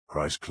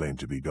Christ claimed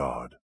to be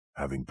God,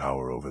 having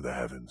power over the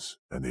heavens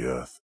and the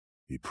earth.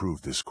 He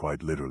proved this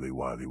quite literally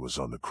while he was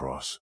on the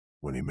cross,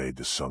 when he made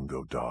the sun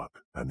go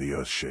dark and the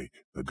earth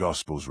shake. The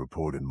Gospels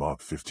report in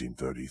Mark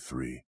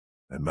 15:33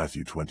 and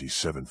Matthew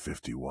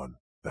 27:51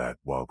 that,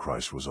 while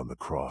Christ was on the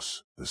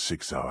cross, the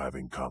 6th hour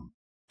having come,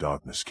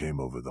 darkness came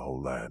over the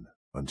whole land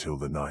until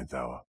the 9th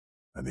hour,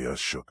 and the earth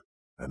shook,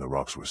 and the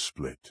rocks were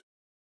split.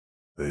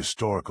 The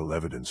historical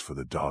evidence for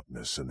the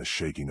darkness and the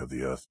shaking of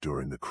the earth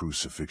during the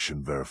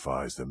crucifixion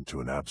verifies them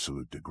to an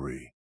absolute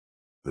degree.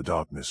 The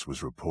darkness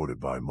was reported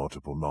by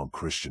multiple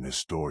non-Christian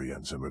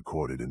historians and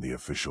recorded in the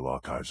official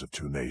archives of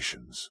 2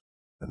 nations,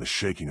 and the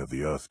shaking of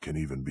the earth can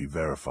even be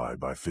verified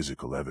by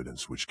physical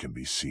evidence which can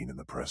be seen in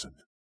the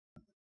present.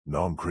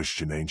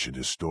 Non-Christian ancient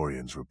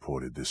historians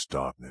reported this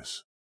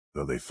darkness,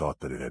 though they thought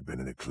that it had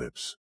been an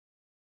eclipse.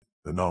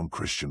 The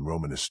non-Christian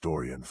Roman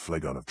historian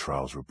Phlegon of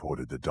Tralles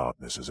reported the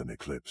darkness as an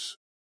eclipse,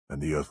 and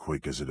the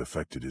earthquake as it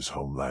affected his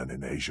homeland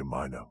in Asia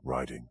Minor,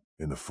 writing,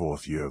 "In the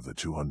 4th year of the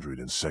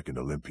 202nd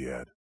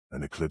Olympiad,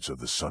 an eclipse of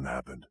the sun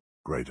happened,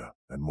 greater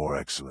and more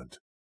excellent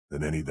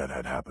than any that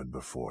had happened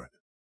before it.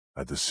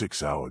 At the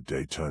 6th hour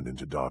day turned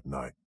into dark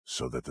night,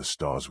 so that the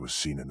stars were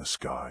seen in the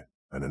sky,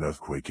 and an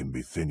earthquake in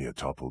Bithynia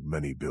toppled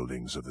many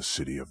buildings of the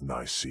city of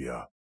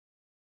Nicaea."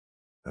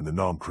 And the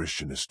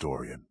non-Christian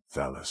historian,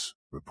 Thales,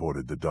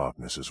 reported the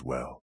darkness as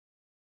well.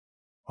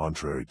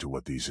 Contrary to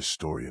what these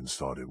historians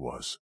thought it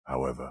was,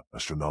 however,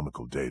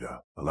 astronomical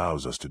data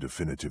allows us to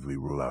definitively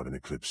rule out an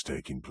eclipse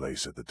taking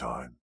place at the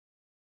time.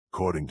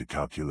 According to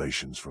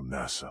calculations from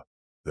NASA,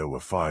 there were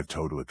 5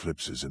 total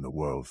eclipses in the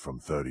world from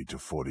 30 to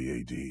 40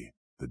 AD,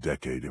 the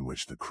decade in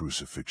which the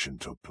crucifixion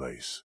took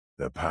place.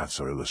 Their paths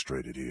are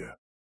illustrated here.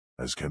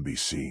 As can be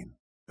seen,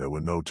 there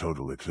were no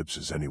total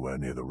eclipses anywhere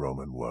near the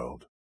Roman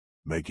world,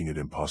 making it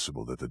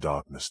impossible that the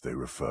darkness they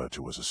refer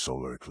to was a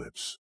solar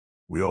eclipse.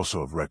 We also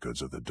have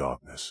records of the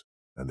darkness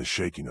and the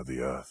shaking of the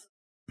earth,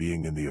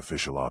 being in the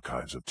official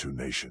archives of 2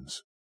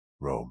 nations,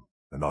 Rome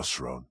and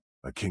Osroene,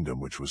 a kingdom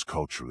which was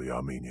culturally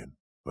Armenian,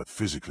 but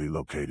physically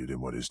located in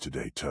what is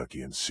today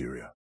Turkey and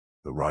Syria.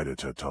 The writer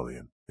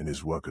Tertullian, in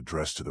his work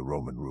addressed to the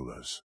Roman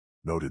rulers,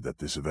 noted that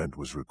this event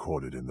was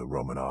recorded in the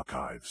Roman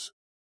archives.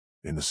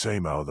 In the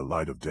same hour the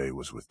light of day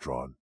was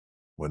withdrawn,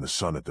 when the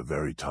sun at the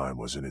very time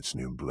was in its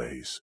noon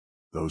blaze.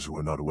 Those who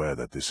were not aware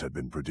that this had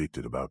been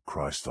predicted about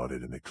Christ thought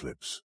it an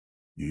eclipse.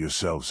 You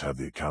yourselves have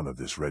the account of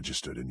this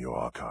registered in your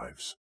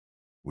archives.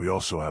 We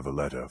also have a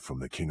letter from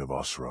the king of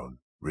Osroene,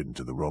 written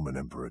to the Roman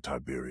Emperor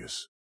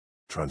Tiberius,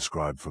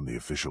 transcribed from the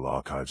official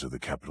archives of the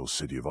capital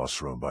city of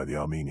Osroene by the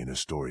Armenian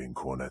historian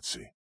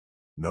Cornetzi.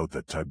 Note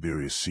that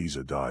Tiberius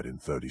Caesar died in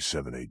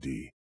 37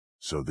 AD,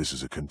 so this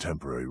is a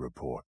contemporary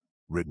report,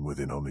 written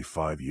within only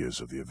 5 years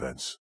of the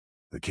events.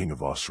 The king of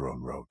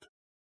Osroene wrote,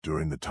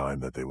 "During the time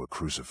that they were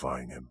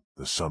crucifying him,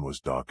 the sun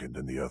was darkened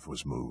and the earth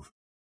was moved,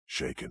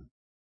 shaken."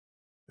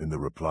 In the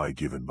reply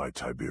given by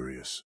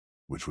Tiberius,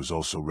 which was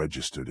also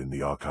registered in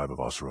the archive of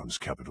Osroene's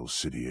capital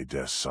city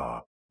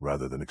Edessa,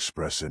 rather than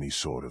express any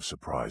sort of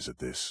surprise at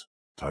this,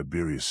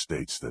 Tiberius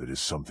states that it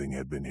is something he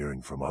had been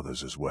hearing from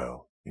others as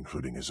well,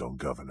 including his own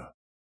governor.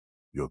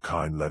 "Your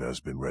kind letter has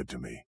been read to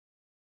me,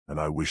 and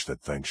I wish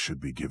that thanks should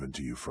be given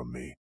to you from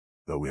me,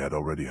 though we had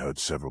already heard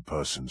several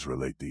persons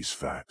relate these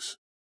facts.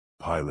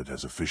 Pilate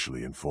has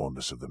officially informed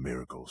us of the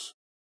miracles.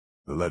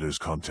 The letter's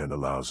content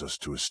allows us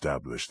to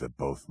establish that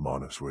both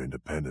monarchs were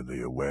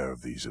independently aware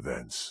of these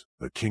events."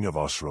 The king of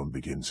Osroene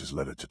begins his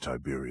letter to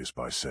Tiberius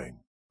by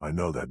saying, "I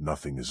know that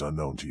nothing is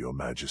unknown to your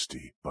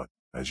majesty, but,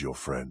 as your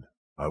friend,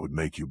 I would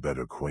make you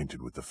better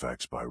acquainted with the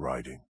facts by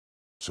writing."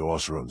 So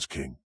Osroene's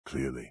king,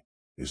 clearly,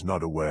 is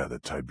not aware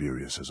that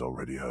Tiberius has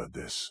already heard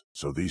this.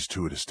 So these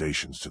 2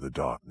 attestations to the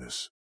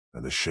darkness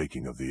and the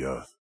shaking of the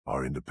earth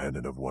are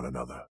independent of one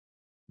another.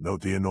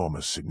 Note the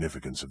enormous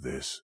significance of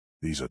this.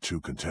 These are 2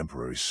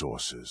 contemporary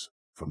sources,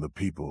 from the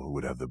people who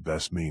would have the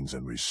best means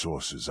and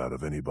resources out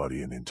of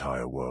anybody in the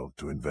entire world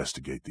to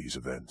investigate these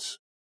events,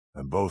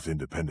 and both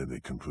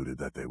independently concluded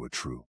that they were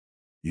true,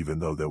 even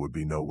though there would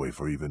be no way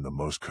for even the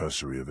most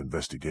cursory of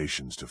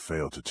investigations to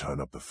fail to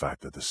turn up the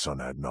fact that the sun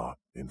had not,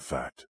 in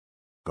fact,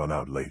 gone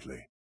out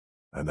lately,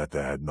 and that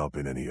there had not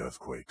been any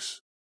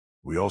earthquakes.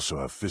 We also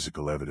have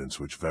physical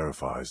evidence which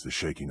verifies the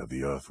shaking of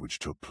the earth which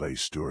took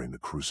place during the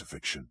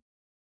crucifixion.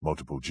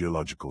 Multiple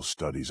geological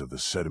studies of the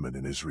sediment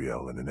in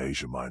Israel and in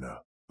Asia Minor,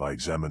 by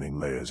examining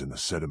layers in the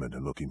sediment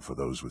and looking for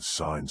those with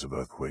signs of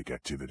earthquake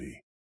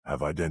activity,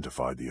 have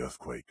identified the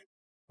earthquake,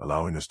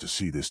 allowing us to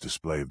see this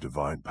display of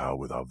divine power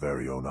with our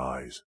very own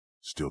eyes,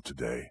 still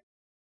today.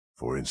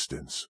 For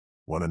instance,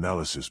 one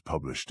analysis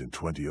published in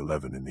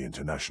 2011 in the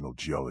International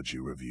Geology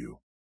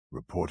Review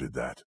reported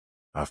that,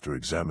 after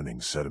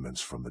examining sediments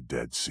from the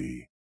Dead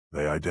Sea,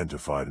 they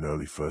identified an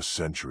early 1st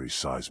century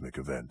seismic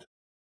event,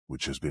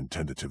 which has been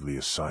tentatively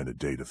assigned a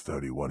date of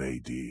 31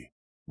 AD,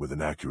 with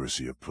an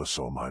accuracy of plus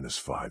or minus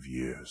 5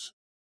 years.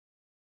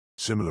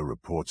 Similar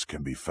reports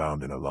can be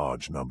found in a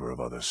large number of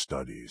other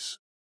studies,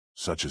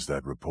 such as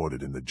that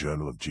reported in the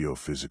Journal of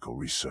Geophysical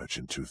Research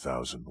in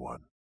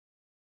 2001.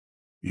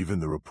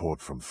 Even the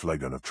report from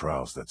Phlegon of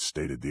Trials that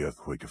stated the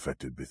earthquake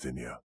affected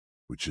Bithynia,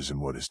 which is in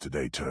what is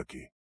today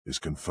Turkey, is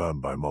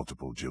confirmed by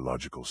multiple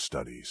geological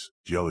studies.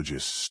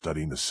 Geologists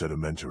studying the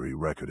sedimentary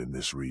record in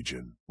this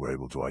region were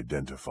able to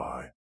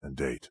identify and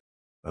date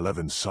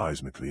 11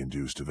 seismically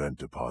induced event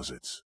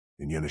deposits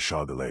in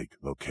Yenishaga Lake,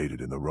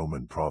 located in the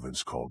Roman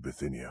province called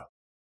Bithynia.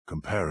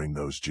 Comparing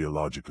those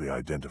geologically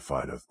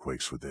identified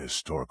earthquakes with the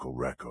historical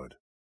record,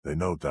 they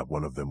note that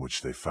one of them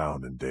which they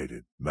found and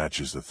dated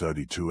matches the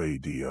 32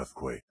 AD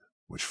earthquake,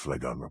 which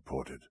Phlegon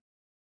reported.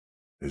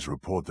 His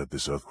report that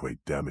this earthquake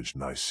damaged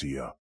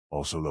Nicaea,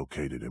 also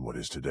located in what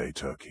is today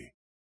Turkey,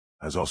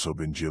 has also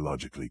been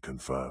geologically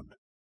confirmed.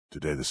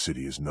 Today the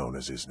city is known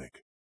as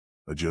Iznik.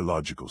 A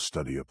geological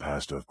study of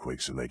past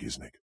earthquakes in Lake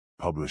Iznik,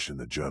 published in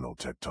the journal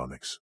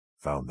Tectonics,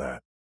 found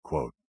that,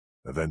 quote,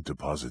 event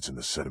deposits in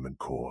the sediment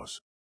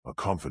cores are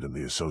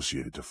confidently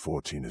associated to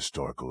 14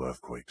 historical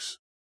earthquakes,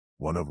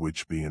 one of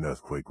which being an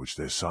earthquake which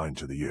they assigned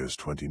to the years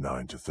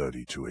 29 to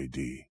 32 AD.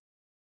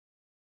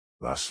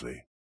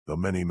 Lastly, though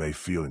many may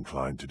feel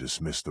inclined to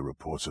dismiss the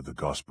reports of the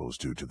Gospels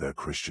due to their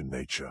Christian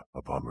nature,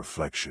 upon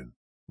reflection,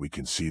 we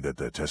can see that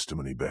their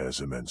testimony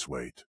bears immense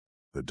weight.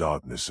 The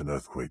darkness and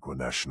earthquake were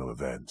national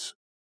events,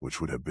 which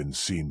would have been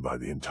seen by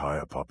the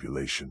entire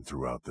population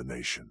throughout the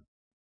nation.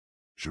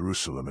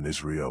 Jerusalem and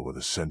Israel were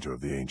the center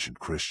of the ancient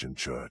Christian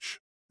church.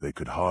 They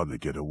could hardly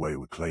get away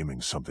with claiming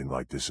something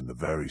like this in the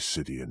very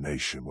city and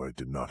nation where it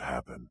did not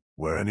happen,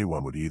 where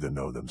anyone would either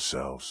know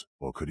themselves,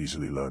 or could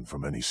easily learn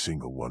from any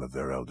single one of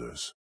their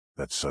elders,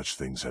 that such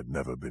things had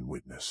never been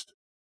witnessed.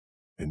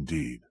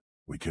 Indeed,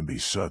 we can be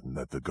certain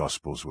that the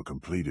Gospels were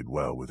completed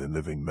well within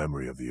living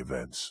memory of the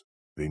events,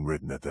 being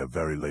written at their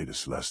very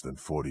latest less than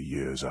 40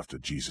 years after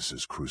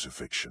Jesus'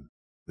 crucifixion.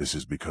 This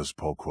is because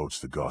Paul quotes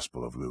the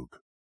Gospel of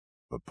Luke.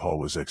 But Paul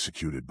was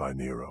executed by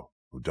Nero,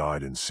 who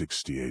died in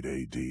 68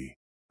 AD.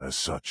 As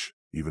such,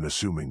 even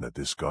assuming that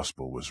this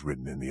Gospel was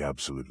written in the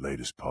absolute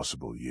latest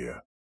possible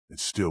year, it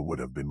still would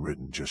have been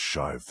written just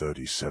shy of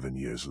 37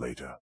 years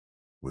later,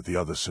 with the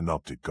other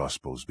synoptic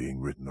Gospels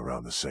being written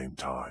around the same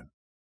time.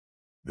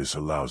 This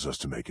allows us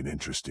to make an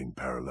interesting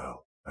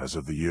parallel. As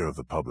of the year of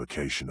the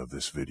publication of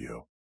this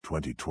video,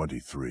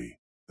 2023,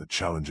 the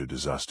Challenger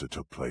disaster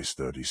took place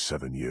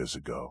 37 years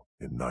ago,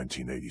 in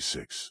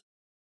 1986.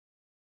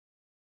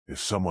 If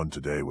someone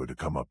today were to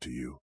come up to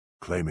you,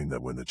 claiming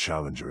that when the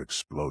Challenger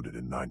exploded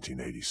in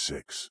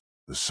 1986,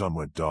 the sun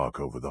went dark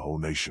over the whole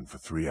nation for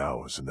 3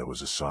 hours and there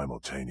was a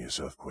simultaneous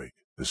earthquake,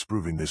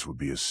 disproving this would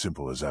be as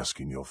simple as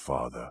asking your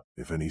father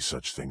if any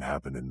such thing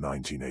happened in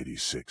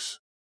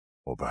 1986.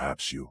 Or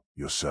perhaps you,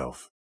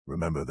 yourself,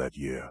 remember that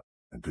year,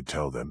 and could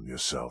tell them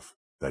yourself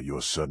that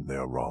you're certain they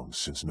are wrong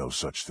since no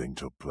such thing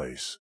took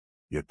place.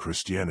 Yet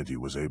Christianity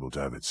was able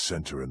to have its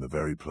center in the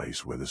very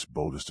place where this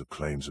boldest of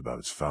claims about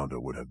its founder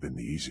would have been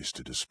the easiest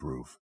to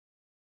disprove.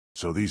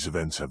 So these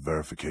events have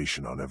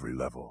verification on every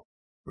level,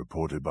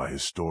 reported by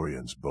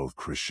historians both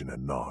Christian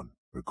and non,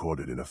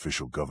 recorded in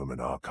official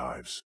government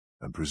archives,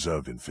 and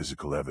preserved in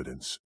physical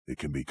evidence. It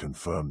can be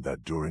confirmed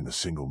that during the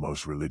single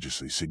most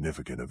religiously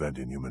significant event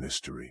in human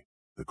history,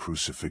 the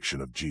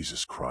crucifixion of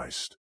Jesus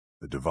Christ,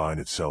 the divine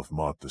itself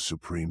marked the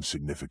supreme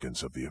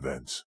significance of the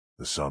events.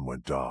 The sun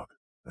went dark,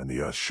 and the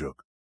earth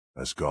shook,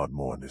 as God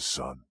mourned his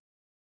Son.